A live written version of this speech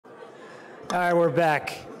All right, we're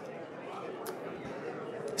back.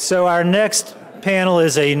 So our next panel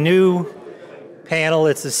is a new panel.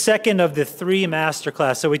 It's the second of the 3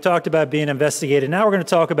 masterclass. So we talked about being investigated. Now we're going to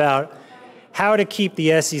talk about how to keep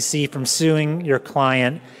the SEC from suing your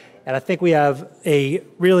client. And I think we have a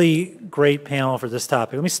really great panel for this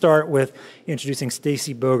topic. Let me start with introducing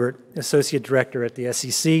Stacy Bogert, Associate Director at the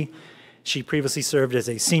SEC. She previously served as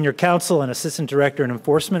a Senior Counsel and Assistant Director in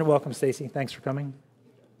Enforcement. Welcome, Stacy. Thanks for coming.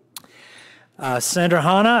 Sandra,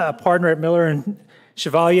 Hanna, a partner at Miller and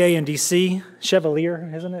Chevalier in D.C.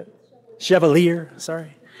 Chevalier, isn't it? Chevalier,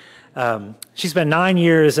 sorry. She spent 9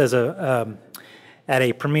 years as at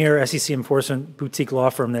a premier SEC enforcement boutique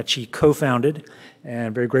law firm that she co-founded,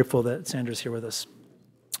 and very grateful that Sandra's here with us.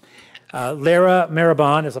 Lara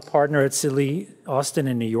Mehraban is a partner at Sidley, Austin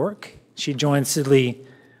in New York. She joined Sidley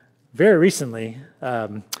very recently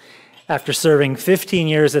after serving 15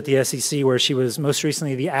 years at the SEC, where she was most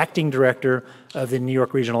recently the acting director of the New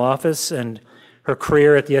York regional office, and her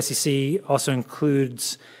career at the SEC also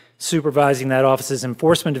includes supervising that office's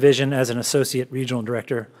enforcement division as an associate regional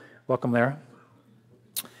director. Welcome, Lara.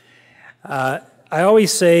 I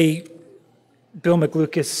always say Bill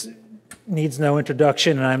McLucas needs no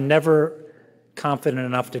introduction, and I'm never confident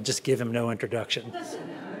enough to just give him no introduction.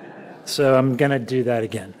 So I'm going to do that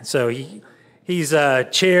again. So he's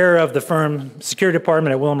chair of the firm security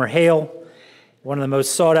department at WilmerHale, one of the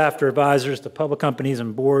most sought-after advisors to public companies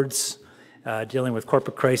and boards dealing with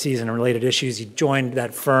corporate crises and related issues. He joined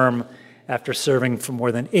that firm after serving for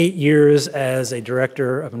more than 8 years as a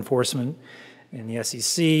director of enforcement in the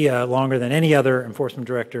SEC, longer than any other enforcement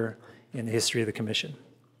director in the history of the commission.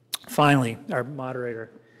 Finally, our moderator,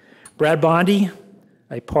 Brad Bondi,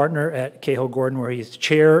 a partner at Cahill Gordon, where he's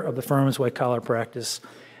chair of the firm's white-collar practice.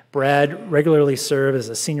 Brad regularly served as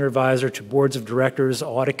a senior advisor to boards of directors,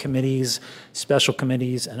 audit committees, special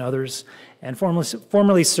committees, and others, and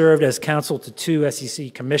formerly served as counsel to 2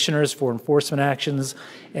 SEC commissioners for enforcement actions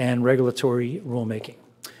and regulatory rulemaking.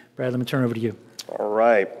 Brad, let me turn it over to you. All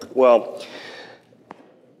right. Well,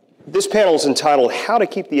 this panel is entitled How to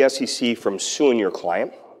Keep the SEC from Suing Your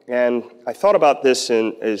Client. And I thought about this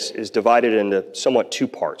is divided into somewhat 2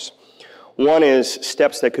 parts. One is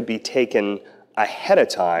steps that could be taken ahead of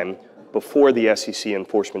time before the SEC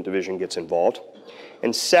Enforcement Division gets involved.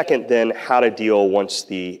 And second, then, how to deal once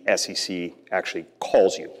the SEC actually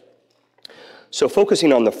calls you. So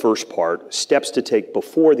focusing on the first part, steps to take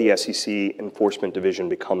before the SEC Enforcement Division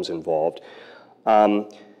becomes involved.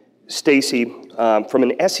 Stacy, from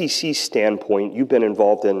an SEC standpoint, you've been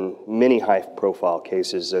involved in many high-profile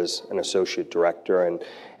cases as an associate director, and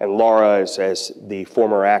Lara as the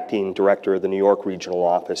former acting director of the New York regional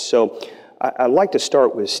office. So I'd like to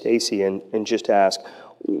start with Stacy and just ask,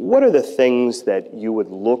 what are the things that you would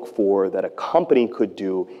look for that a company could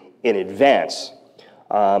do in advance,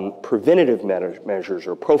 preventative measures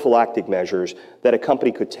or prophylactic measures that a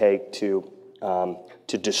company could take to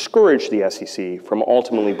discourage the SEC from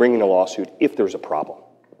ultimately bringing a lawsuit if there's a problem?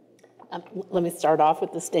 Let me start off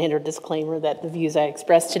with the standard disclaimer that the views I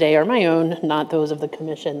express today are my own, not those of the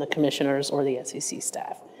commission, the commissioners, or the SEC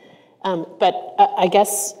staff. But I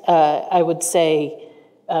guess I would say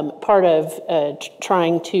part of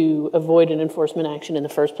trying to avoid an enforcement action in the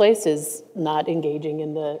first place is not engaging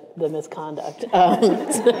in the misconduct,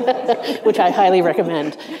 which I highly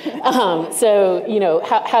recommend. So, you know,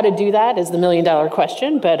 how to do that is the million-dollar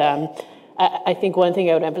question, but I think one thing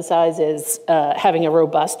I would emphasize is having a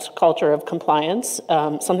robust culture of compliance,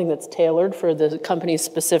 something that's tailored for the company's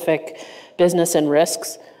specific business and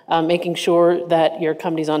risks, making sure that your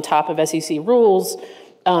company's on top of SEC rules,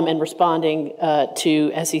 and responding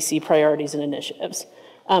to SEC priorities and initiatives.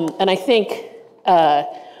 And I think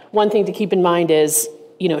one thing to keep in mind is,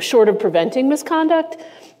 you know, short of preventing misconduct,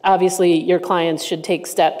 obviously your clients should take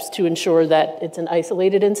steps to ensure that it's an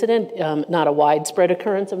isolated incident, not a widespread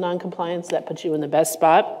occurrence of noncompliance. That puts you in the best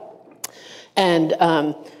spot. And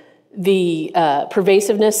the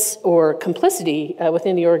pervasiveness or complicity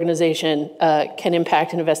within the organization can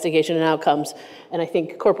impact an investigation and outcomes. And I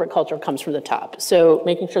think corporate culture comes from the top. So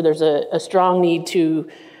making sure there's a strong need to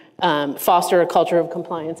foster a culture of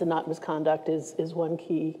compliance and not misconduct is one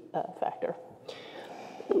key factor.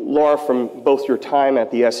 Lara, from both your time at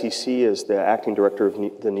the SEC as the acting director of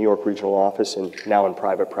the New York regional office and now in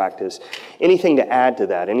private practice, anything to add to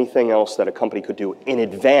that? Anything else that a company could do in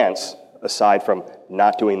advance, aside from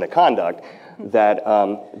not doing the conduct,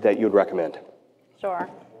 that you'd recommend? Sure.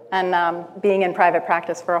 And being in private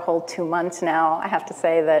practice for a whole 2 months now, I have to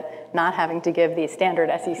say that not having to give the standard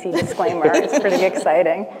SEC disclaimer is pretty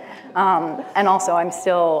exciting. And also, I'm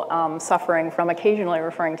still suffering from occasionally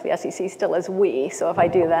referring to the SEC still as we. So if I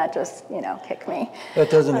do that, just, kick me. That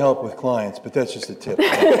doesn't help with clients, but that's just a tip.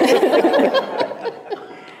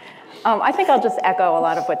 I think I'll just echo a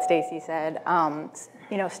lot of what Stacy said.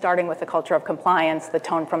 Starting with the culture of compliance, the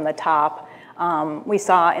tone from the top. We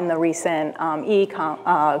saw in the recent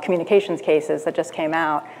communications cases that just came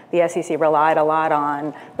out, the SEC relied a lot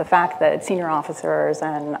on the fact that senior officers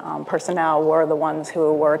and personnel were the ones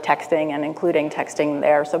who were texting and including texting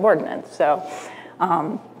their subordinates. So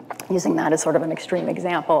using that as sort of an extreme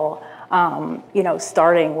example,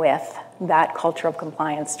 starting with that culture of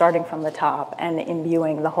compliance, starting from the top and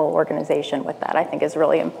imbuing the whole organization with that, I think is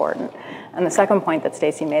really important. And the second point that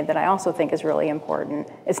Stacy made that I also think is really important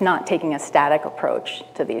is not taking a static approach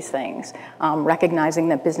to these things, recognizing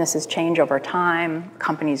that businesses change over time,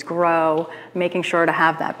 companies grow, making sure to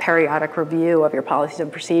have that periodic review of your policies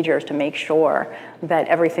and procedures to make sure that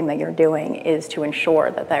everything that you're doing is to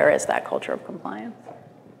ensure that there is that culture of compliance.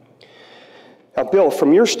 Now, Bill,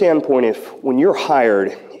 from your standpoint, when you're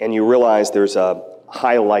hired and you realize there's a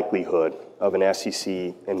high likelihood of an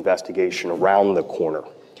SEC investigation around the corner,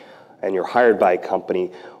 and you're hired by a company,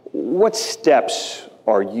 what steps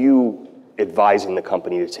are you advising the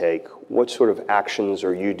company to take? What sort of actions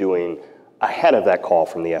are you doing ahead of that call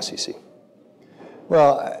from the SEC?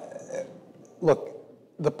 Well, look,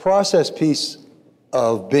 the process piece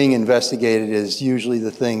of being investigated is usually the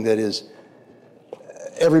thing that is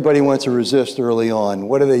everybody wants to resist early on.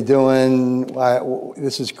 What are they doing?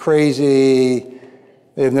 This is crazy.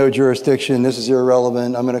 They have no jurisdiction. This is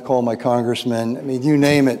irrelevant. I'm going to call my congressman. I mean, you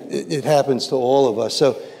name it, it happens to all of us.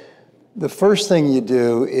 So the first thing you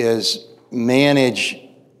do is manage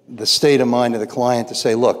the state of mind of the client to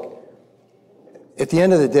say, look, at the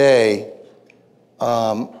end of the day,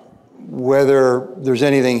 whether there's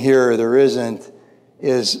anything here or there isn't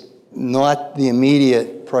is not the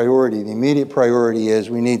immediate priority. The immediate priority is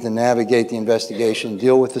we need to navigate the investigation,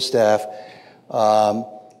 deal with the staff,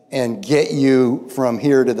 and get you from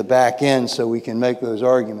here to the back end so we can make those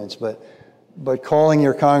arguments. But calling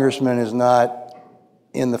your congressman is not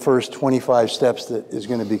in the first 25 steps that is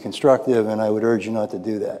going to be constructive, and I would urge you not to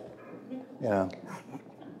do that.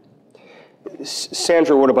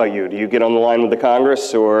 Sandra, what about you? Do you get on the line with the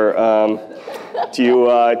Congress, or do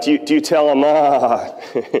you tell them,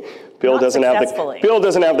 Bill doesn't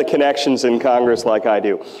have the connections in Congress like I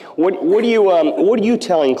do? What are you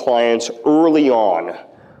telling clients early on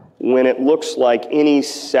when it looks like any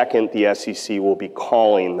second the SEC will be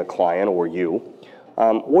calling the client or you?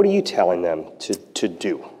 What are you telling them to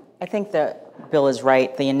do? I think that Bill is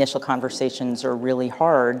right. The initial conversations are really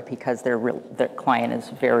hard because their client is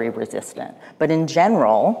very resistant. But in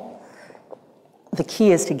general, the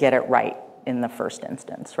key is to get it right in the first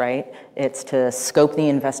instance, right? It's to scope the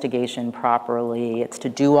investigation properly. It's to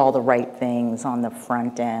do all the right things on the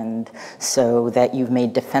front end so that you've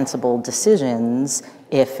made defensible decisions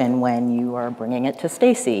if and when you are bringing it to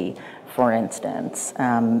Stacy, for instance.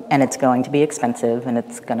 And it's going to be expensive, and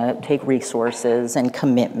it's going to take resources and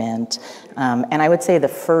commitment. And I would say the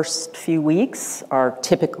first few weeks are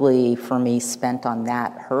typically, for me, spent on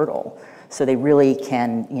that hurdle. So they really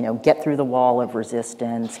can, get through the wall of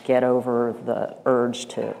resistance, get over the urge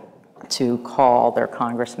to call their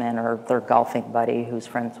congressman or their golfing buddy who's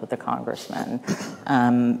friends with the congressman.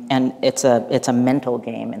 And it's a mental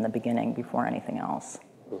game in the beginning before anything else.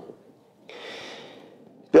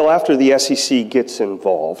 Bill, after the SEC gets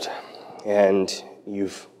involved and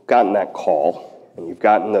you've gotten that call and you've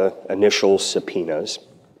gotten the initial subpoenas,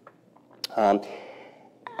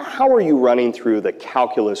 how are you running through the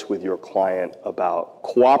calculus with your client about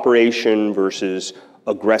cooperation versus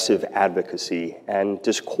aggressive advocacy? And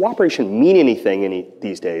does cooperation mean anything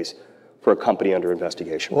these days for a company under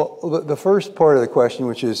investigation? Well, the first part of the question,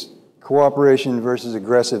 which is cooperation versus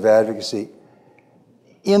aggressive advocacy,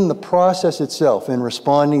 in the process itself, in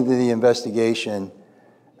responding to the investigation,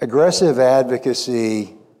 aggressive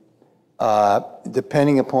advocacy,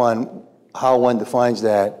 depending upon how one defines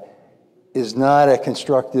that, is not a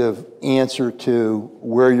constructive answer to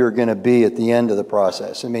where you're going to be at the end of the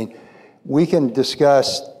process. I mean, we can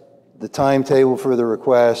discuss the timetable for the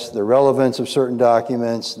request, the relevance of certain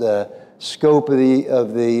documents, the scope of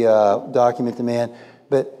the document demand,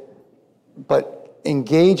 but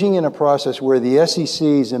engaging in a process where the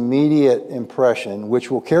SEC's immediate impression, which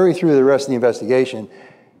will carry through the rest of the investigation,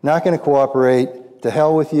 not going to cooperate, to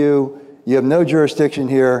hell with you, you have no jurisdiction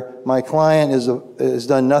here, my client has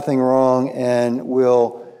done nothing wrong, and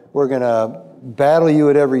we're going to battle you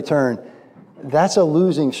at every turn, that's a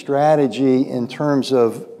losing strategy in terms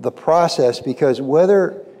of the process, because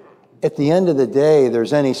whether at the end of the day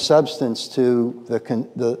there's any substance to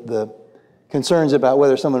the concerns about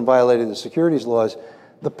whether someone violated the securities laws,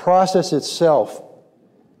 the process itself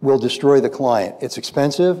will destroy the client. It's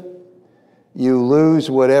expensive. You lose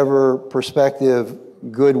whatever perspective,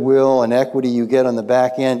 goodwill, and equity you get on the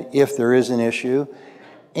back end if there is an issue.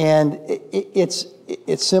 And it's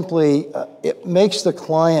simply, it makes the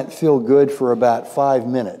client feel good for about 5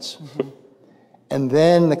 minutes. Mm-hmm. And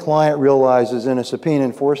then the client realizes in a subpoena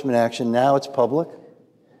enforcement action, now it's public.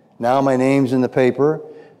 Now my name's in the paper.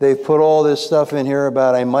 They've put all this stuff in here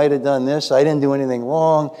about I might have done this, I didn't do anything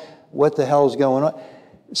wrong, what the hell's going on?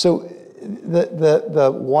 So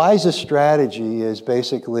the wisest strategy is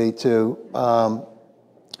basically to,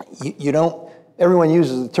 you don't, everyone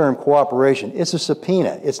uses the term cooperation. It's a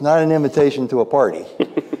subpoena. It's not an invitation to a party.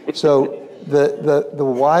 So the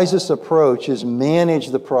wisest approach is manage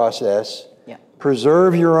the process,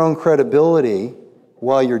 preserve your own credibility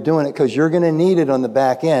while you're doing it, because you're going to need it on the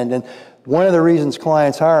back end. And one of the reasons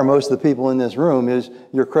clients hire most of the people in this room is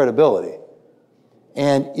your credibility.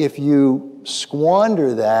 And if you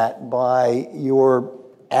squander that by your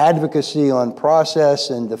advocacy on process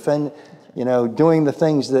and doing the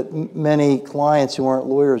things that many clients who aren't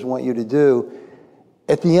lawyers want you to do,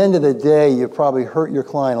 at the end of the day, you probably hurt your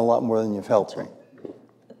client a lot more than you've helped them.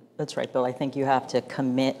 That's right, Bill. I think you have to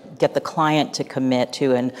get the client to commit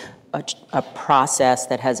to a process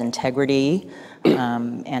that has integrity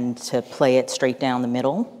and to play it straight down the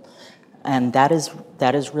middle. And that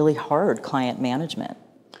is really hard, client management.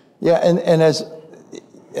 Yeah, and as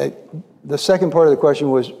the second part of the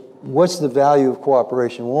question was, what's the value of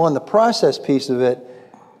cooperation? Well, on the process piece of it,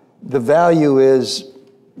 the value is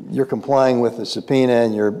you're complying with the subpoena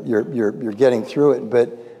and you're getting through it.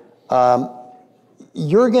 But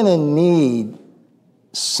you're going to need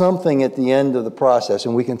something at the end of the process,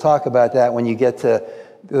 and we can talk about that when you get to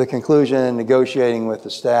the conclusion and negotiating with the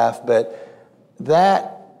staff. But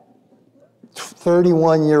that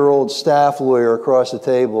 31-year-old staff lawyer across the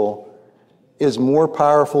table is more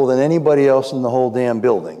powerful than anybody else in the whole damn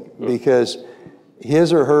building, because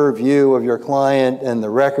his or her view of your client and the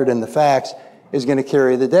record and the facts is going to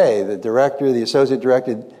carry the day. The director, the associate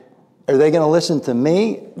director, are they going to listen to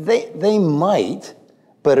me? They might,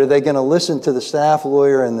 but are they going to listen to the staff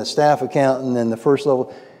lawyer and the staff accountant and the first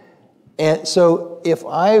level? And so if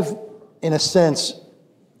I've, in a sense,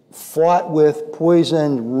 fought with,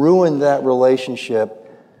 poisoned, ruined that relationship,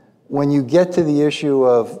 when you get to the issue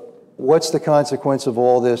of what's the consequence of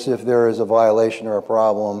all this if there is a violation or a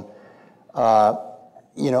problem,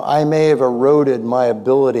 I may have eroded my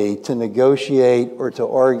ability to negotiate or to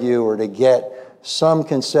argue or to get some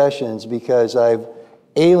concessions because I've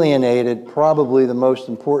alienated probably the most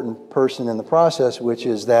important person in the process, which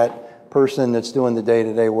is that person that's doing the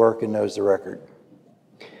day-to-day work and knows the record.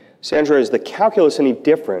 Sandra, is the calculus any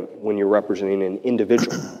different when you're representing an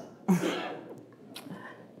individual?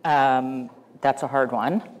 That's a hard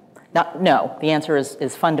one. No, the answer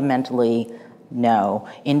is fundamentally no.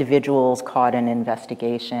 Individuals caught in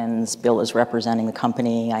investigations, Bill is representing the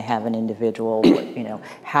company, I have an individual,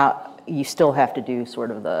 you still have to do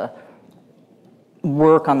sort of the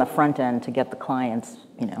work on the front end to get the clients,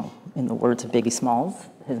 in the words of Biggie Smalls,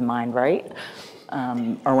 his mind right,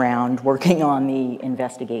 around working on the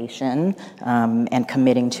investigation and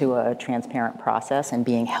committing to a transparent process and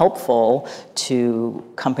being helpful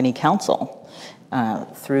to company counsel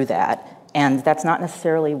through that. And that's not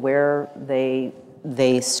necessarily where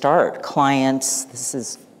they start. Clients, this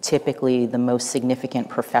is typically the most significant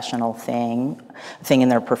professional thing in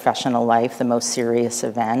their professional life, the most serious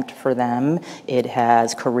event for them. It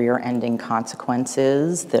has career-ending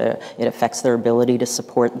consequences. It affects their ability to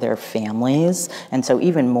support their families. And so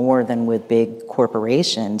even more than with big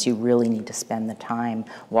corporations, you really need to spend the time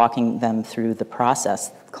walking them through the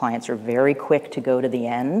process. Clients are very quick to go to the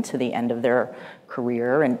end of their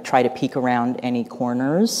career and try to peek around any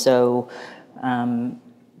corners. So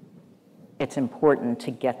it's important to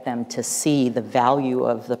get them to see the value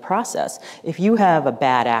of the process. If you have a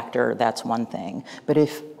bad actor, that's one thing. But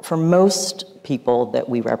if for most people that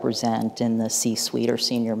we represent in the C-suite or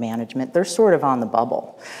senior management, they're sort of on the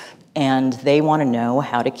bubble. And they want to know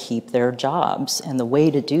how to keep their jobs. And the way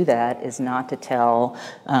to do that is not to tell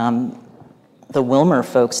the Wilmer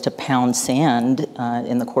folks to pound sand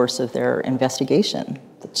in the course of their investigation.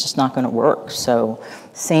 It's just not going to work. So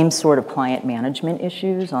same sort of client management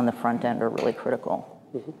issues on the front end are really critical.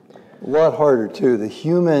 A lot harder, too. The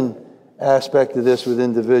human aspect of this with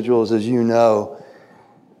individuals, as you know,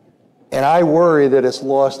 And I worry that it's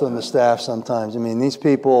lost on the staff sometimes. I mean, these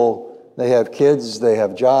people, they have kids, they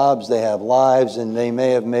have jobs, they have lives, and they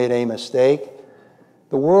may have made a mistake.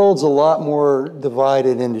 The world's a lot more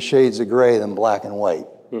divided into shades of gray than black and white.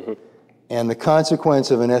 Mm-hmm. And the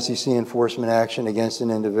consequence of an SEC enforcement action against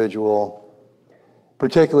an individual,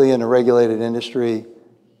 particularly in a regulated industry,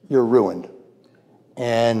 you're ruined.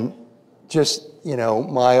 And just, you know,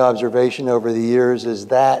 my observation over the years is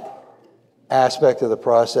that aspect of the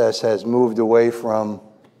process has moved away from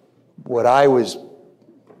what I was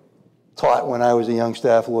taught when I was a young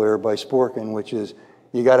staff lawyer by Sporkin, which is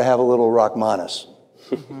you got to have a little Rachmanis,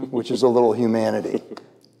 which is a little humanity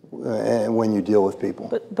when you deal with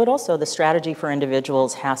people. But also the strategy for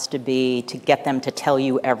individuals has to be to get them to tell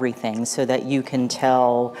you everything so that you can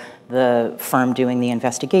tell the firm doing the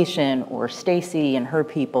investigation or Stacy and her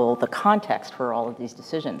people the context for all of these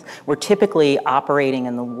decisions. We're typically operating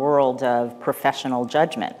in the world of professional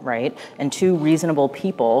judgment, right? And two reasonable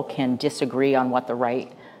people can disagree on what the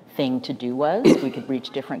right thing to do was. We could reach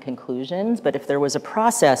different conclusions, but if there was a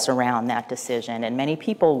process around that decision and many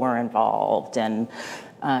people were involved, and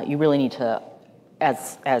you really need to,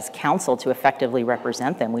 as counsel, to effectively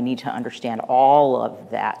represent them, we need to understand all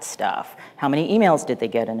of that stuff. How many emails did they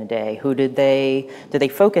get in a day? Did they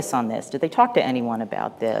focus on this? Did they talk to anyone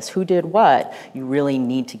about this? Who did what? You really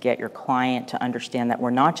need to get your client to understand that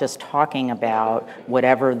we're not just talking about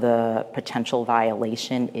whatever the potential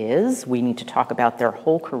violation is. We need to talk about their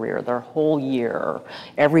whole career, their whole year,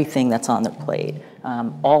 everything that's on their plate,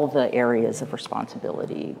 all the areas of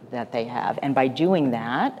responsibility that they have. And by doing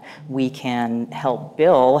that, we can help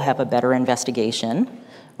Bill have a better investigation,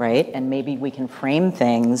 right? And maybe we can frame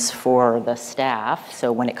things for the staff,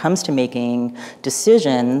 so when it comes to making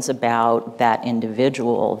decisions about that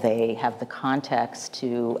individual, they have the context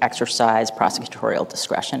to exercise prosecutorial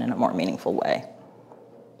discretion in a more meaningful way.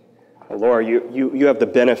 Laura, you have the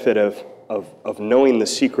benefit of knowing the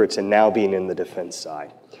secrets and now being in the defense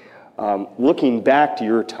side. Looking back to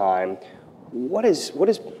your time, what has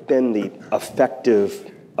been the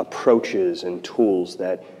effective approaches and tools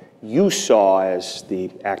that you saw as the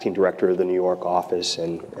acting director of the New York office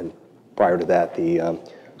and prior to that, the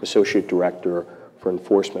associate director for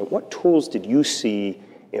enforcement? What tools did you see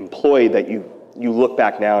employed that you look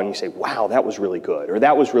back now and you say, wow, that was really good, or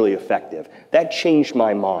that was really effective? That changed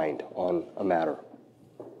my mind on a matter.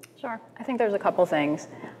 Sure. I think there's a couple things.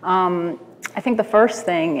 I think the first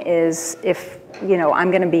thing is if,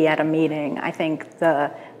 I'm going to be at a meeting, I think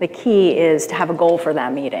the key is to have a goal for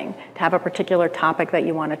that meeting, to have a particular topic that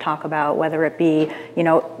you want to talk about, whether it be,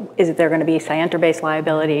 is there going to be scienter-based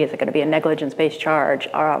liability? Is it going to be a negligence-based charge?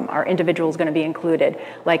 Are individuals going to be included?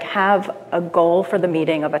 Like, have a goal for the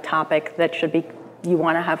meeting of a topic that you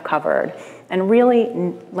want to have covered, and really,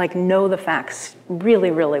 know the facts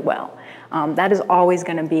really, really well. That is always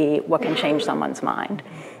going to be what can change someone's mind.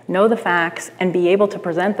 Know the facts and be able to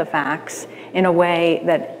present the facts in a way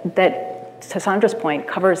that, to Sandra's point,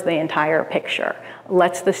 covers the entire picture,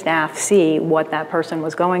 lets the staff see what that person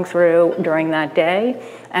was going through during that day,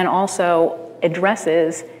 and also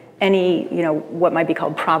addresses any, what might be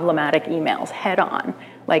called problematic emails head on.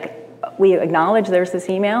 Like, we acknowledge there's this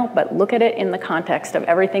email, but look at it in the context of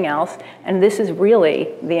everything else, and this is really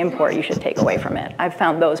the import you should take away from it. I've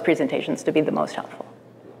found those presentations to be the most helpful.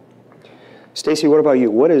 Stacy, what about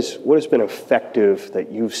you? What has been effective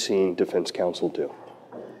that you've seen defense counsel do?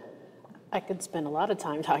 I could spend a lot of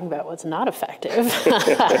time talking about what's not effective.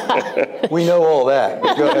 We know all that,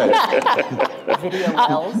 but go ahead. Video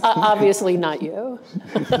wells. Obviously not you.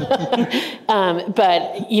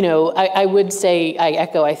 But, I would say, I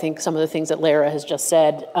echo, I think, some of the things that Lara has just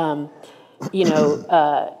said.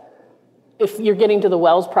 If you're getting to the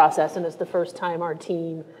Wells process and it's the first time our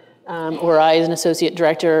team or I as an associate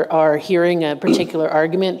director are hearing a particular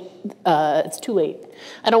argument, it's too late.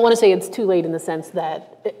 I don't want to say it's too late in the sense that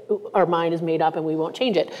our mind is made up and we won't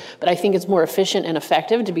change it, but I think it's more efficient and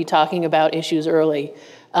effective to be talking about issues early.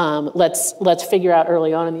 Let's figure out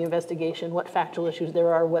early on in the investigation what factual issues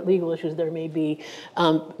there are, what legal issues there may be.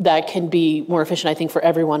 That can be more efficient, I think, for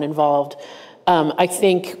everyone involved. I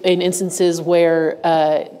think in instances where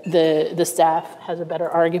the staff has a better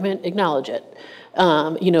argument, acknowledge it.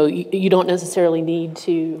 You don't necessarily need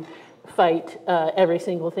to fight every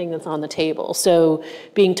single thing that's on the table. So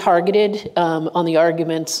being targeted on the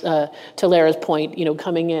arguments, to Lara's point,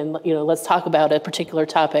 coming in, let's talk about a particular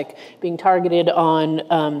topic, being targeted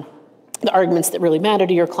on the arguments that really matter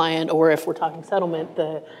to your client, or if we're talking settlement,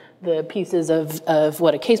 the pieces of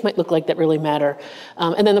what a case might look like that really matter.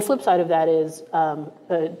 And then the flip side of that is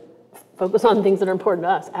Focus on things that are important to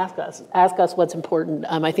us. Ask us what's important.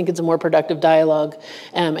 I think it's a more productive dialogue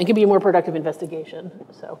and can be a more productive investigation.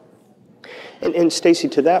 So. And Stacy,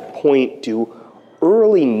 to that point, do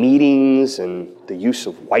early meetings and the use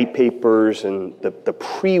of white papers and the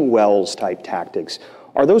pre-Wells type tactics,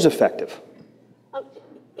 are those effective?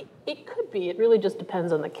 It could be. It really just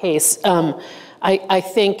depends on the case. I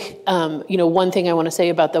think, one thing I want to say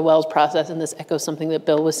about the Wells process, and this echoes something that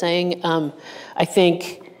Bill was saying, I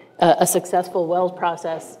think a successful Wells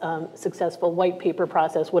process, successful white paper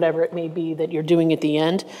process, whatever it may be that you're doing at the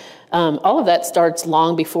end, all of that starts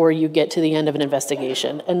long before you get to the end of an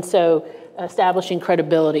investigation. And so establishing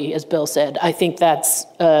credibility, as Bill said, I think that's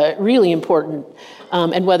really important.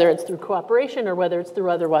 And whether it's through cooperation or whether it's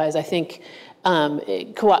through otherwise, I think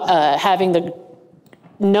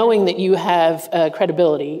knowing that you have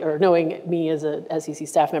credibility, or knowing me as a SEC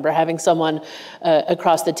staff member, having someone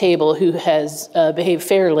across the table who has behaved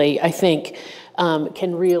fairly, I think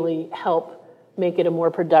can really help make it a more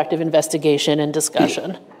productive investigation and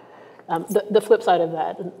discussion. The flip side of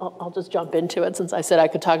that, and I'll just jump into it since I said I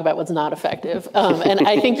could talk about what's not effective. And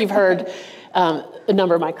I think you've heard a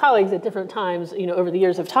number of my colleagues at different times, over the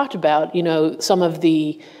years have talked about, some of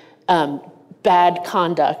the bad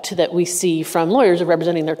conduct that we see from lawyers who are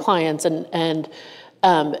representing their clients, and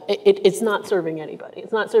it's not serving anybody.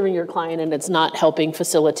 It's not serving your client, and it's not helping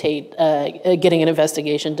facilitate getting an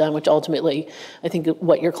investigation done, which ultimately I think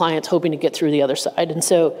what your client's hoping to get through the other side. And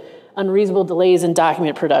so unreasonable delays in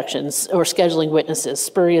document productions or scheduling witnesses,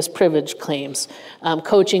 spurious privilege claims,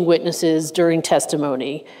 coaching witnesses during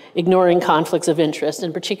testimony, ignoring conflicts of interest,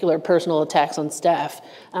 in particular personal attacks on staff.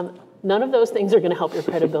 None of those things are going to help your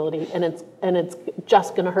credibility, and it's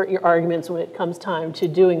just going to hurt your arguments when it comes time to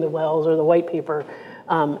doing the Wells or the white paper.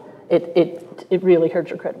 It really hurts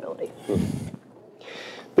your credibility.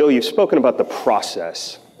 Bill, you've spoken about the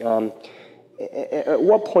process. At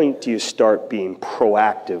what point do you start being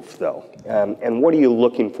proactive, though? And what are you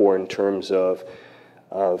looking for in terms of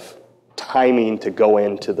timing to go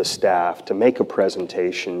into the staff, to make a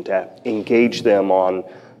presentation, to engage them on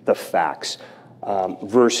the facts,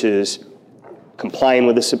 versus complying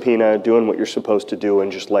with the subpoena, doing what you're supposed to do,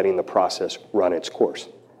 and just letting the process run its course?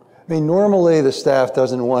 I mean, normally the staff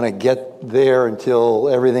doesn't want to get there until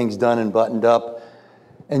everything's done and buttoned up.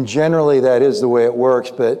 And generally that is the way it works,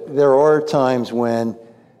 but there are times when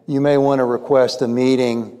you may want to request a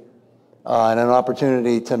meeting and an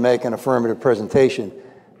opportunity to make an affirmative presentation.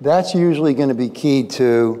 That's usually going to be key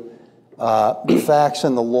to the facts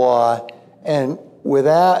and the law, and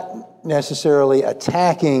without necessarily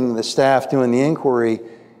attacking the staff doing the inquiry,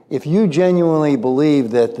 if you genuinely believe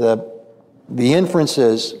that the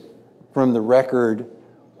inferences from the record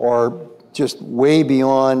are just way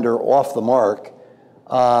beyond or off the mark,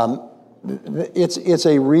 it's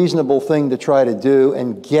a reasonable thing to try to do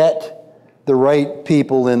and get the right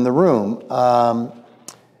people in the room.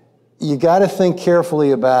 You got to think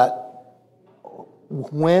carefully about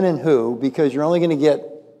when and who, because you're only going to get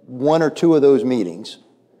one or two of those meetings,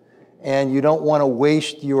 and you don't want to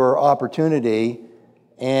waste your opportunity.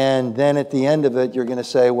 And then at the end of it, you're going to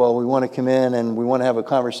say, well, we want to come in and we want to have a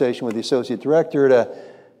conversation with the associate director to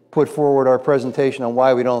put forward our presentation on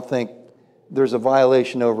why we don't think there's a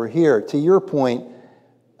violation over here. To your point,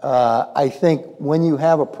 I think when you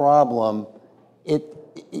have a problem,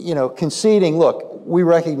 conceding, look, we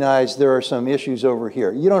recognize there are some issues over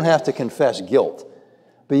here. You don't have to confess guilt,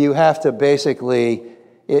 but you have to basically,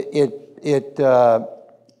 it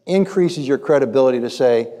increases your credibility to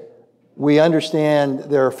say, we understand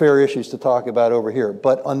there are fair issues to talk about over here,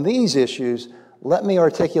 but on these issues, let me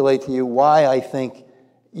articulate to you why I think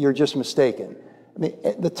you're just mistaken. I mean,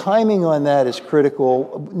 the timing on that is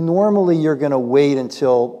critical. Normally, you're going to wait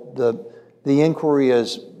until the inquiry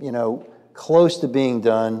is, close to being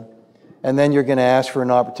done, and then you're going to ask for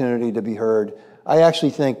an opportunity to be heard. I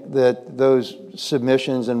actually think that those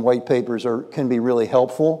submissions and white papers can be really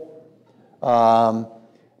helpful.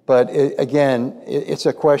 But it's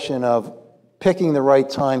a question of picking the right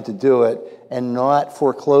time to do it and not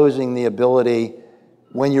foreclosing the ability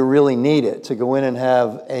when you really need it to go in and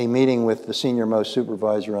have a meeting with the senior most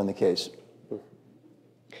supervisor on the case.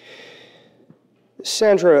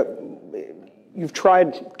 Sandra, You've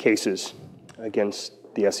tried cases against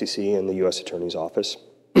the SEC and the U.S. Attorney's Office.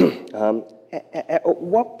 At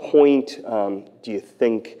what point do you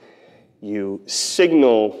think you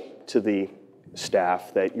signal to the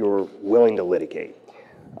staff that you're willing to litigate,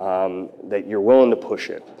 that you're willing to push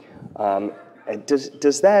it?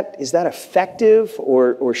 Is that effective,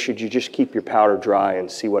 or should you just keep your powder dry and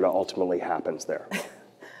see what ultimately happens there?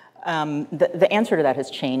 The answer to that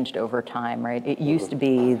has changed over time, right? It used to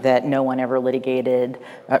be that no one ever litigated,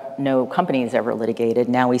 no companies ever litigated.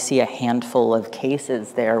 Now we see a handful of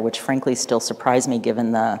cases there, which frankly still surprise me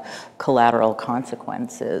given the collateral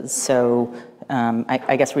consequences. So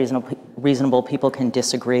I guess reasonable people can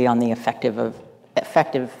disagree on the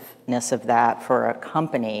effectiveness of that for a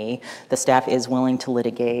company. The staff is willing to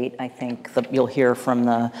litigate. I think you'll hear from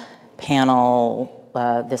the panel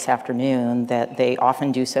this afternoon that they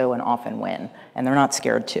often do so and often win, and they're not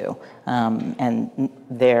scared to, and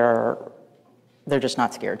they're just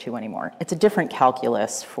not scared to anymore. It's a different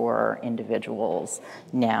calculus for individuals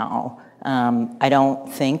now. I don't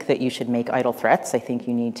think that you should make idle threats. I think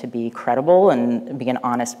you need to be credible and be an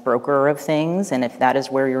honest broker of things, and if that is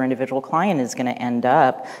where your individual client is going to end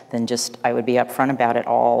up, then I would be upfront about it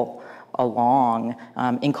all along,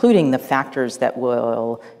 including the factors that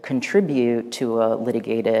will contribute to a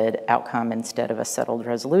litigated outcome instead of a settled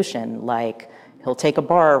resolution, like he'll take a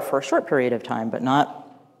bar for a short period of time, but not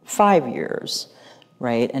 5 years,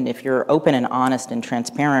 right? And if you're open and honest and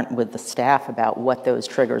transparent with the staff about what those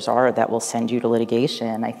triggers are that will send you to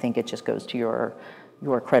litigation, I think it just goes to your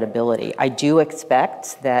credibility. I do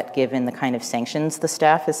expect that given the kind of sanctions the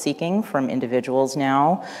staff is seeking from individuals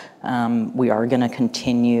now, we are going to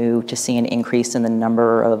continue to see an increase in the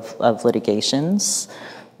number of litigations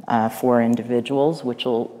for individuals, which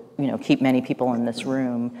will keep many people in this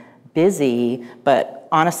room busy, but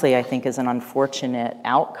honestly I think is an unfortunate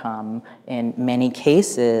outcome in many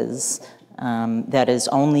cases. That is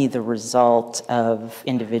only the result of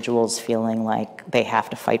individuals feeling like they have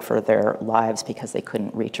to fight for their lives because they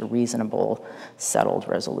couldn't reach a reasonable settled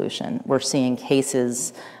resolution. We're seeing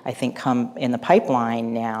cases, I think, come in the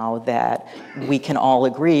pipeline now that we can all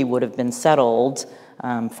agree would have been settled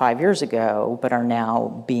 5 years ago, but are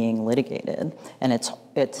now being litigated. And it's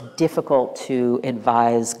difficult to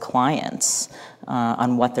advise clients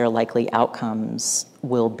on what their likely outcomes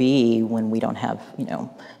will be when we don't have,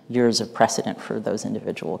 years of precedent for those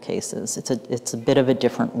individual cases. It's a bit of a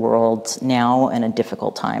different world now and a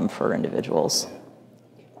difficult time for individuals.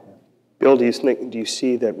 Bill, do you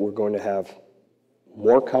see that we're going to have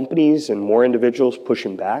more companies and more individuals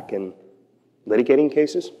pushing back and litigating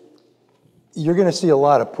cases? You're going to see a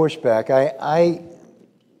lot of pushback. At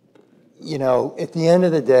the end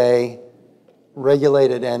of the day,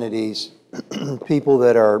 regulated entities, people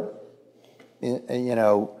that are,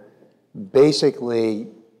 basically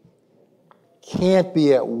can't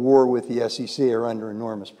be at war with the SEC are under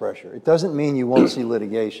enormous pressure. It doesn't mean you won't see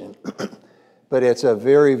litigation, but it's a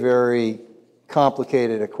very, very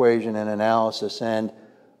complicated equation and analysis. And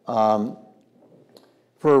for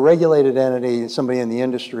a regulated entity, somebody in the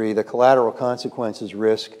industry, the collateral consequences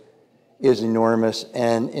risk is enormous.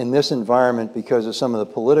 And in this environment, because of some of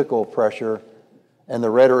the political pressure and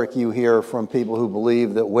the rhetoric you hear from people who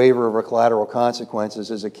believe that waiver of collateral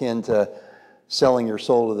consequences is akin to selling your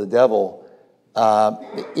soul to the devil,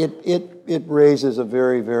 it raises a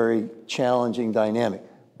very, very challenging dynamic.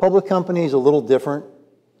 Public companies a little different,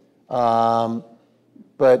 but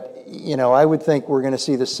I would think we're going to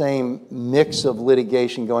see the same mix of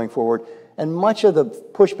litigation going forward, and much of the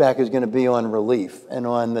pushback is going to be on relief and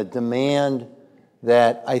on the demand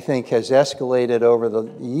that I think has escalated over the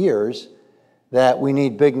years, that we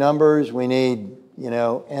need big numbers, we need,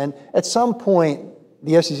 and at some point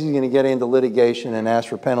the SEC is going to get into litigation and ask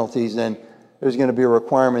for penalties, and there's going to be a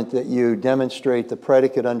requirement that you demonstrate the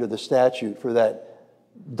predicate under the statute for that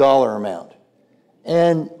dollar amount.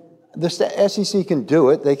 And the SEC can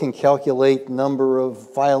do it. They can calculate number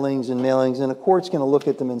of filings and mailings, and a court's going to look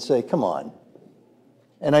at them and say, come on.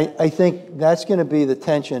 And I think that's going to be the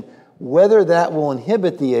tension. Whether that will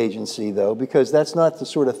inhibit the agency, though, because that's not the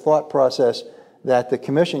sort of thought process that the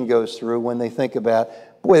commission goes through when they think about,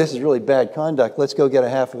 boy, this is really bad conduct. Let's go get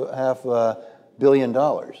half $500 million.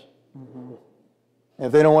 Mm-hmm. And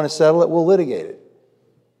if they don't want to settle it, we'll litigate it.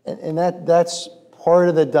 And that's part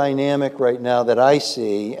of the dynamic right now that I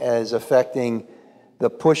see as affecting the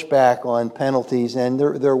pushback on penalties. And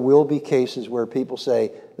there will be cases where people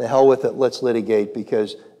say, the hell with it, let's litigate,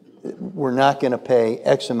 because we're not going to pay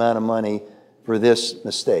X amount of money for this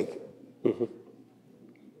mistake. Mm-hmm.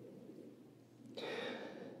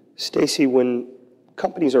 Stacy, when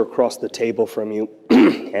companies are across the table from you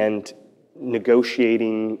and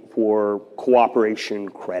negotiating for cooperation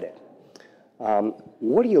credit,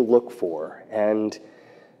 what do you look for? And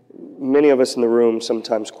many of us in the room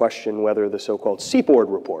sometimes question whether the so-called Seaboard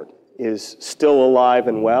report is still alive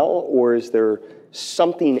and well, or is there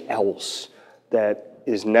something else that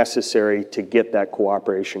is necessary to get that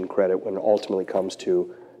cooperation credit when it ultimately comes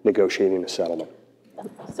to negotiating a settlement?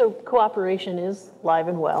 So cooperation is live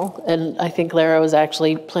and well, and I think Lara was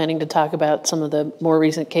actually planning to talk about some of the more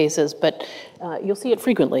recent cases, but you'll see it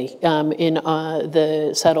frequently in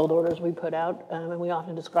the settled orders we put out, and we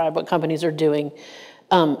often describe what companies are doing.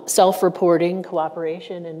 Self-reporting,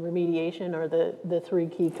 cooperation, and remediation are the three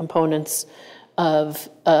key components of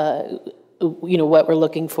what we're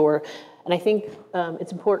looking for. And I think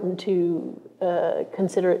it's important to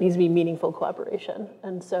consider it needs to be meaningful cooperation.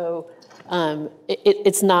 And so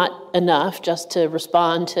it's not enough just to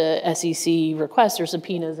respond to SEC requests or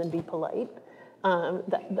subpoenas and be polite.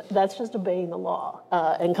 That's just obeying the law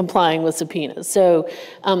and complying with subpoenas. So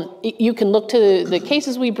you can look to the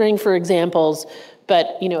cases we bring for examples,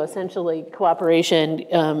 but essentially cooperation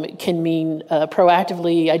can mean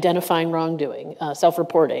proactively identifying wrongdoing,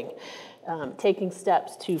 self-reporting, taking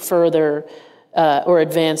steps to further or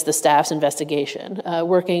advance the staff's investigation,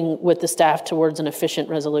 working with the staff towards an efficient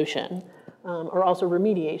resolution, or also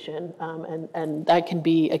remediation, and that can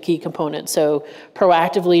be a key component. So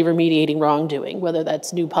proactively remediating wrongdoing, whether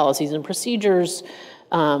that's new policies and procedures,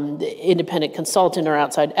 independent consultant or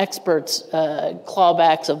outside experts,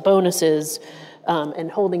 clawbacks of bonuses, and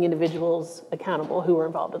holding individuals accountable who were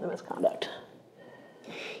involved in the misconduct.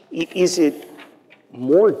 Is it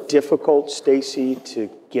more difficult, Stacy, to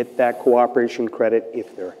get that cooperation credit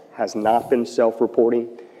if there has not been self-reporting?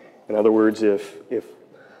 In other words, if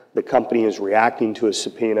the company is reacting to a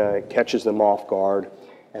subpoena, it catches them off guard,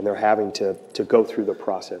 and they're having to go through the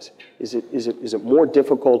process. Is it more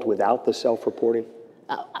difficult without the self-reporting?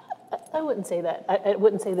 I wouldn't say that. I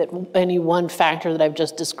wouldn't say that any one factor that I've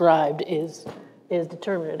just described is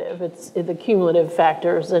determinative. It's the cumulative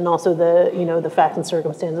factors and also the facts and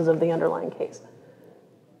circumstances of the underlying case.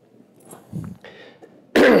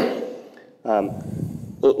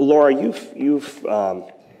 Lara, you've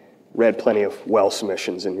read plenty of well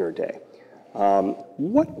submissions in your day.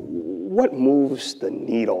 What moves the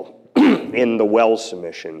needle in the well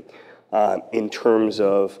submission in terms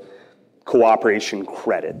of cooperation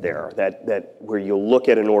credit there? That where you look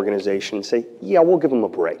at an organization and say, yeah, we'll give them a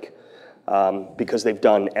break because they've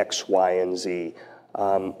done X, Y, and Z.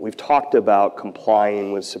 We've talked about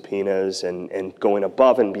complying with subpoenas and going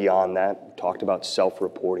above and beyond that. We talked about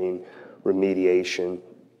self-reporting, remediation.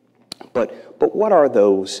 But what are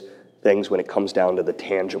those things when it comes down to the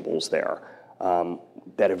tangibles there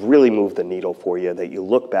that have really moved the needle for you, that you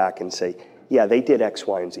look back and say, yeah, they did X,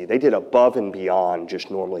 Y, and Z. They did above and beyond just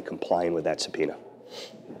normally complying with that subpoena?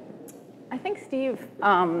 I think Steve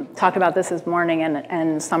talked about this morning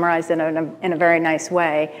and summarized it in a very nice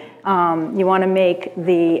way. You want to make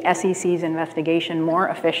the SEC's investigation more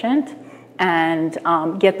efficient and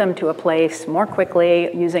get them to a place more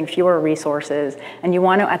quickly using fewer resources. And you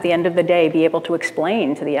want to, at the end of the day, be able to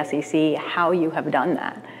explain to the SEC how you have done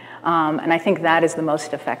that. And I think that is the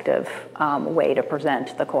most effective way to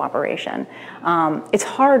present the cooperation. It's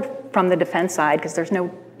hard from the defense side because there's no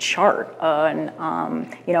chart on,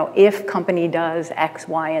 if company does X,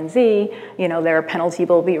 Y, and Z, their penalty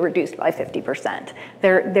will be reduced by 50%.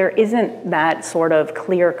 There isn't that sort of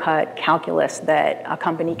clear-cut calculus that a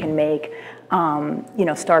company can make,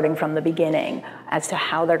 starting from the beginning as to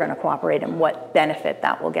how they're going to cooperate and what benefit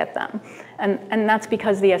that will get them. And that's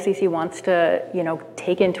because the SEC wants to,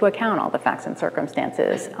 take into account all the facts and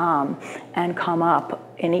circumstances and come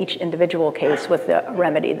up in each individual case with the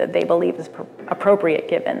remedy that they believe is appropriate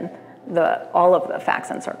given all of the facts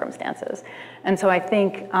and circumstances. And so I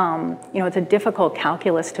think, it's a difficult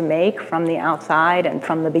calculus to make from the outside and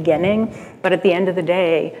from the beginning, but at the end of the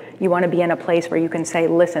day, you want to be in a place where you can say,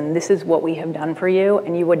 listen, this is what we have done for you,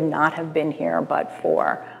 and you would not have been here but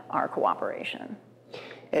for our cooperation.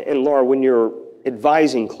 And Lara, when you're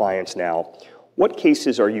advising clients now, what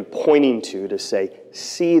cases are you pointing to say,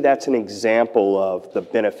 see, that's an example of the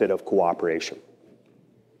benefit of cooperation?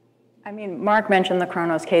 I mean, Mark mentioned the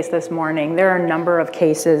Kronos case this morning. There are a number of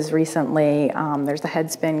cases recently. There's the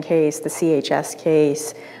Headspin case, the CHS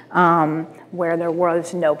case, where there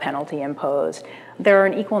was no penalty imposed. There are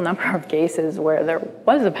an equal number of cases where there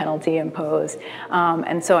was a penalty imposed.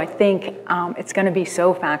 And so I think it's going to be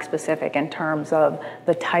so fact-specific in terms of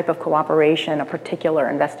the type of cooperation a particular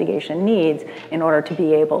investigation needs in order to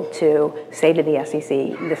be able to say to the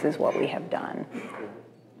SEC, this is what we have done.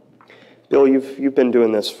 Bill, you've been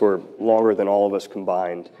doing this for longer than all of us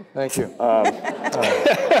combined. Thank you.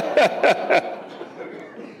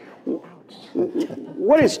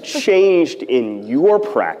 What has changed in your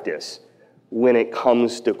practice when it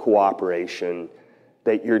comes to cooperation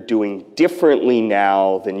that you're doing differently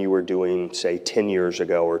now than you were doing, say, 10 years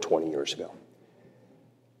ago or 20 years ago?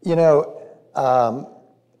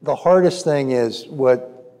 The hardest thing is what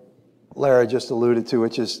Lara just alluded to,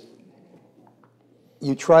 which is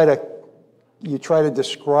you try to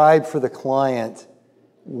describe for the client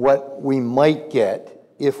what we might get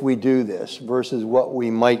if we do this versus what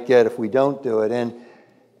we might get if we don't do it.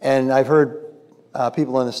 And I've heard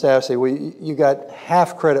people on the staff say, well, you got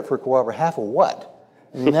half credit for cooperation. Half of what?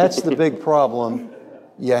 I mean, that's the big problem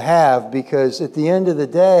you have, because at the end of the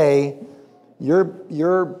day,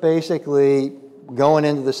 you're basically going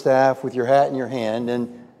into the staff with your hat in your hand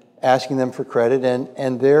and asking them for credit,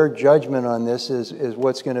 and their judgment on this is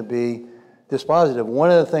what's going to be dispositive.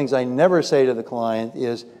 One of the things I never say to the client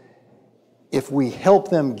is, if we help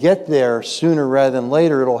them get there sooner rather than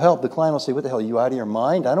later, it'll help. The client will say, what the hell, are you out of your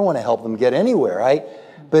mind? I don't want to help them get anywhere, right?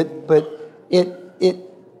 But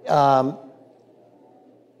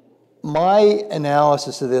my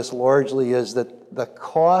analysis of this largely is that the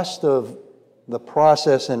cost of the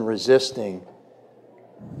process and resisting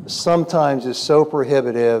sometimes is so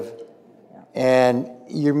prohibitive, and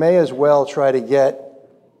you may as well try to get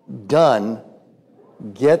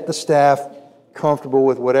the staff comfortable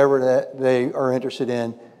with whatever that they are interested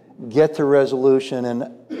in, get to resolution,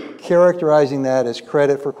 and characterizing that as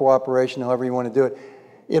credit for cooperation, however you want to do it.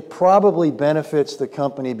 It probably benefits the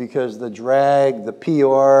company because the drag, the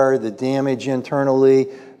PR, the damage internally,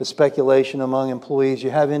 the speculation among employees,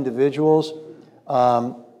 you have individuals,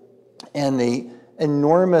 and the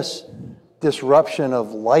enormous disruption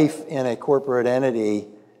of life in a corporate entity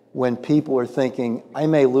when people are thinking, I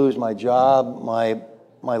may lose my job,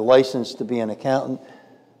 my license to be an accountant.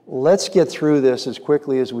 Let's get through this as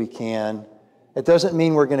quickly as we can. It doesn't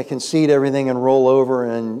mean we're going to concede everything and roll over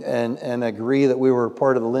and agree that we were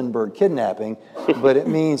part of the Lindbergh kidnapping, but it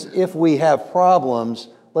means if we have problems,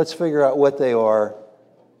 let's figure out what they are,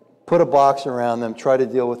 put a box around them, try to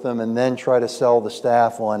deal with them, and then try to sell the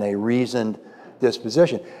staff on a reasoned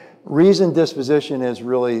disposition. Reasoned disposition is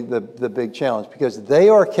really the big challenge, because they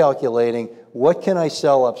are calculating, what can I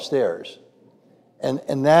sell upstairs?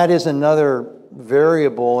 And that is another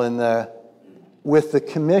variable with the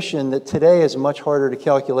commission that today is much harder to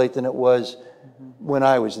calculate than it was when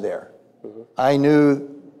I was there. I knew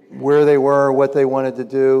where they were, what they wanted to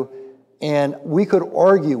do, and we could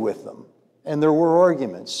argue with them. And there were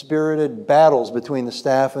arguments, spirited battles between the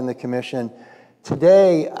staff and the commission.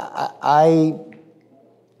 Today, I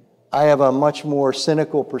have a much more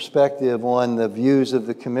cynical perspective on the views of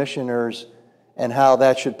the commissioners and how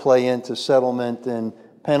that should play into settlement and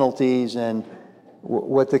penalties and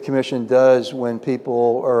what the commission does when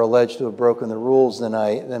people are alleged to have broken the rules than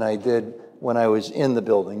I did when I was in the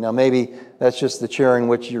building. Now, maybe that's just the chair in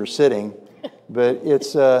which you're sitting, but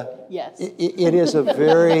it's yes. It is a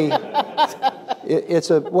very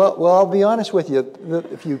well, I'll be honest with you.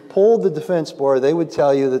 If you polled the defense bar, they would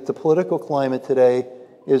tell you that the political climate today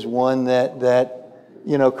is one that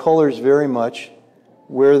colors very much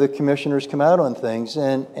where the commissioners come out on things,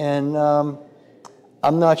 and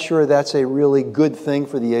I'm not sure that's a really good thing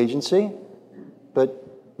for the agency, but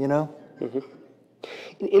Mm-hmm.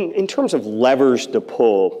 In terms of levers to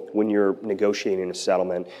pull when you're negotiating a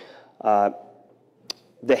settlement,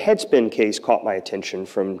 the Headspin case caught my attention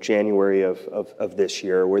from January of this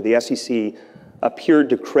year, where the SEC appeared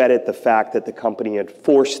to credit the fact that the company had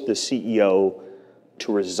forced the CEO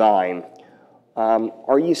to resign.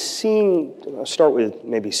 Are you seeing, I'll start with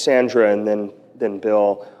maybe Sandra and then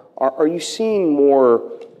Bill, are you seeing more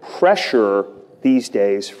pressure these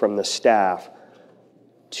days from the staff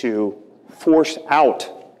to force out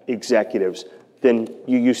executives than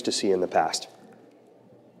you used to see in the past?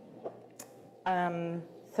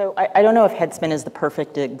 So I don't know if Headspin is the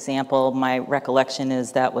perfect example. My recollection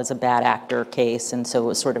is that was a bad actor case, and so it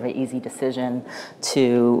was sort of an easy decision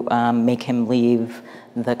to make him leave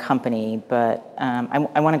the company. But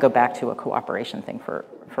I want to go back to a cooperation thing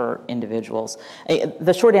for individuals.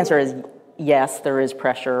 The short answer is yes, there is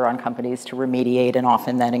pressure on companies to remediate, and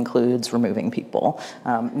often that includes removing people,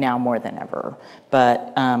 now more than ever.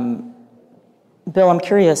 But Bill, I'm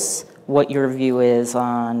curious what your view is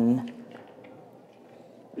on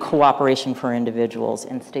cooperation for individuals,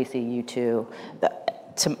 and Stacy, you too.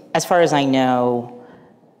 As far as I know,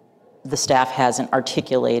 the staff hasn't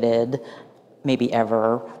articulated, maybe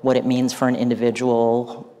ever, what it means for an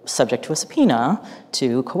individual subject to a subpoena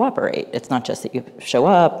to cooperate. It's not just that you show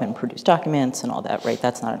up and produce documents and all that, right?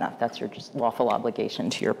 That's not enough. That's your just lawful obligation,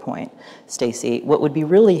 to your point, Stacy. What would be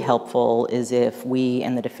really helpful is if we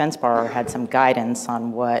and the defense bar had some guidance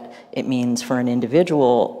on what it means for an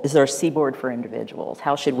individual. Is there a C-board for individuals?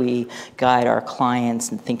 How should we guide our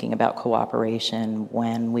clients in thinking about cooperation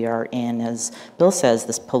when we are in, as Bill says,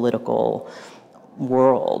 this political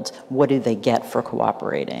world, what do they get for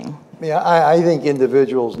cooperating? Yeah, I think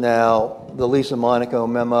individuals now, the Lisa Monaco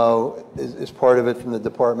memo is part of it from the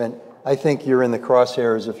department. I think you're in the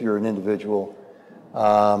crosshairs if you're an individual.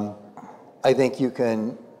 I think you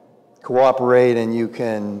can cooperate and you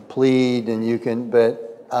can plead and you can,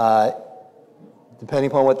 but depending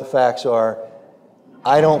upon what the facts are,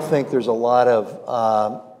 I don't think there's a lot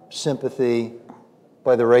of sympathy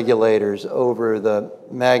by the regulators over the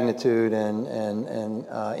magnitude and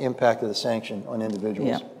impact of the sanction on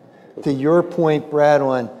individuals. Yeah. To your point, Brad,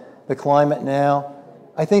 on the climate now,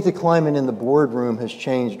 I think the climate in the boardroom has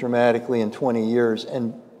changed dramatically in 20 years,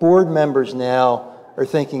 and board members now are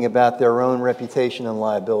thinking about their own reputation and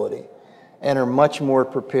liability and are much more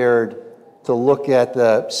prepared to look at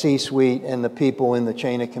the C-suite and the people in the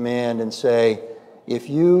chain of command and say, if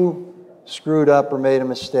you screwed up or made a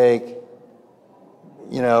mistake,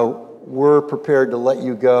 you know, we're prepared to let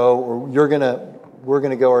you go, or we're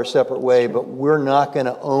going to go our separate way, but we're not going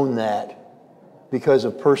to own that because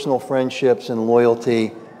of personal friendships and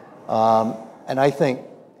loyalty. And I think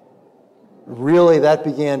really that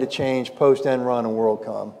began to change post-Enron and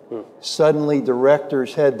WorldCom. Suddenly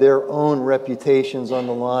directors had their own reputations on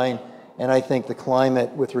the line, and I think the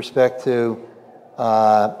climate with respect to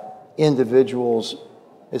individuals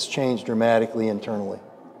has changed dramatically internally.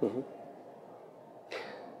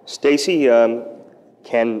 Stacy,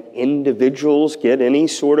 can individuals get any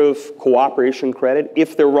sort of cooperation credit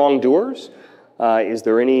if they're wrongdoers? Is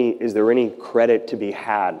there any credit to be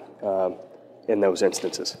had in those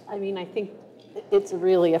instances? I mean, I think it's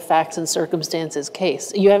really a facts and circumstances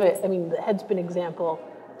case. You have the Headspin example,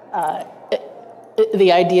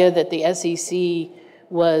 the idea that the SEC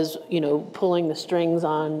was, pulling the strings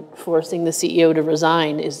on forcing the CEO to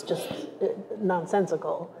resign is just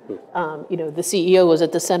nonsensical. The CEO was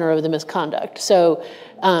at the center of the misconduct. So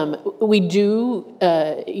we do,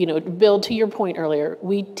 Bill, to your point earlier,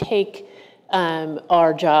 we take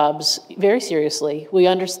our jobs very seriously. We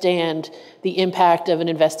understand the impact of an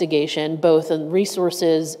investigation, both in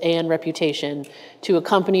resources and reputation, to a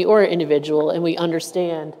company or an individual, and we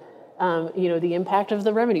understand the impact of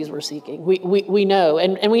the remedies we're seeking. We know,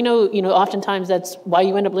 and we know, oftentimes that's why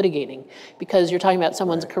you end up litigating, because you're talking about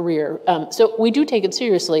someone's career. So we do take it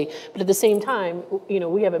seriously, but at the same time,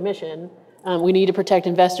 we have a mission. We need to protect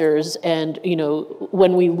investors, and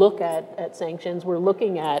when we look at sanctions, we're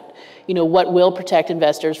looking at what will protect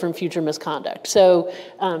investors from future misconduct. So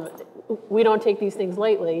we don't take these things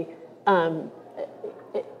lightly.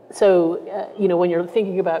 So, when you're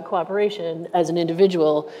thinking about cooperation as an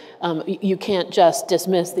individual, you can't just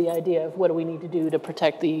dismiss the idea of what do we need to do to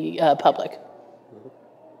protect the public.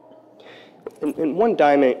 And one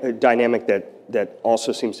dynamic that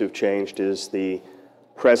also seems to have changed is the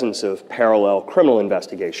presence of parallel criminal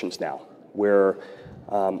investigations now, where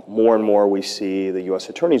more and more we see the U.S.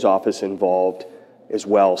 Attorney's Office involved as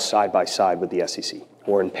well, side by side with the SEC,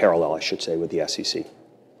 or in parallel, I should say, with the SEC.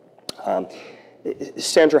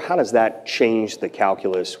 Sandra, how does that change the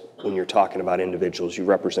calculus when you're talking about individuals? You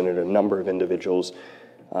represented a number of individuals,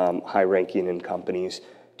 high-ranking in companies.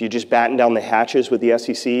 Do you just batten down the hatches with the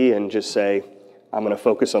SEC and just say, I'm going to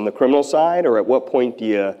focus on the criminal side, or at what point do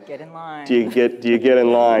you get in line? Do you get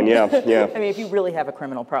in line? Yeah. I mean, if you really have a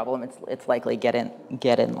criminal problem, it's likely get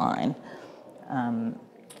in line.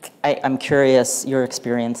 I'm curious your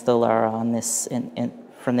experience, though, Lara, on this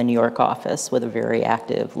from the New York office with a very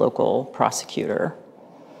active local prosecutor.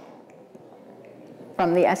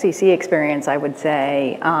 From the SEC experience, I would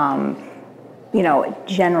say,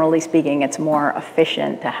 generally speaking, it's more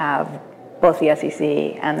efficient to have both the SEC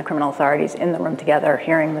and the criminal authorities in the room together,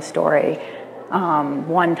 hearing the story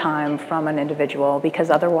one time from an individual,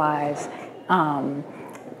 because otherwise, I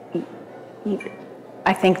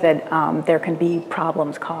think that there can be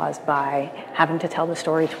problems caused by having to tell the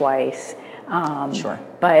story twice. Sure.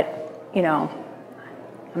 But, I'm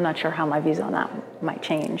not sure how my views on that might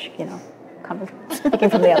change, speaking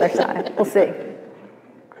from the other side. We'll see.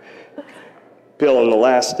 Bill, in the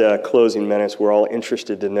last closing minutes, we're all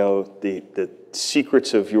interested to know the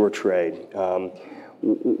secrets of your trade.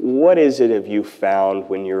 What is it have you found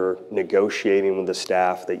when you're negotiating with the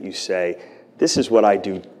staff that you say, this is what I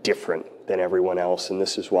do different than everyone else, and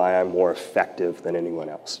this is why I'm more effective than anyone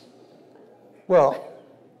else? Well,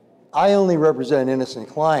 I only represent innocent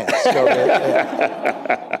clients, so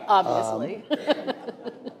Obviously.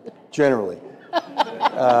 Generally.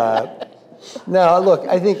 No, look,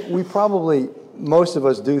 I think most of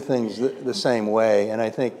us do things the same way, and I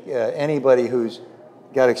think anybody who's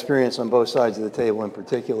got experience on both sides of the table in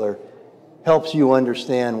particular helps you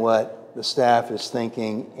understand what the staff is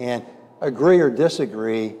thinking, and agree or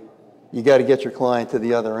disagree, you got to get your client to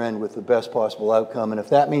the other end with the best possible outcome. And if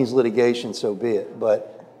that means litigation, so be it.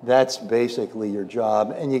 But that's basically your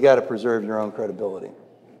job, and you got to preserve your own credibility.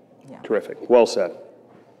 Yeah. Terrific. Well said.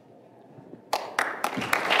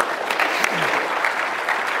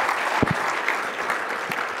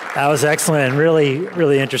 That was excellent and really,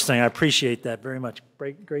 really interesting. I appreciate that very much.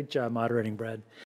 Great job moderating, Brad.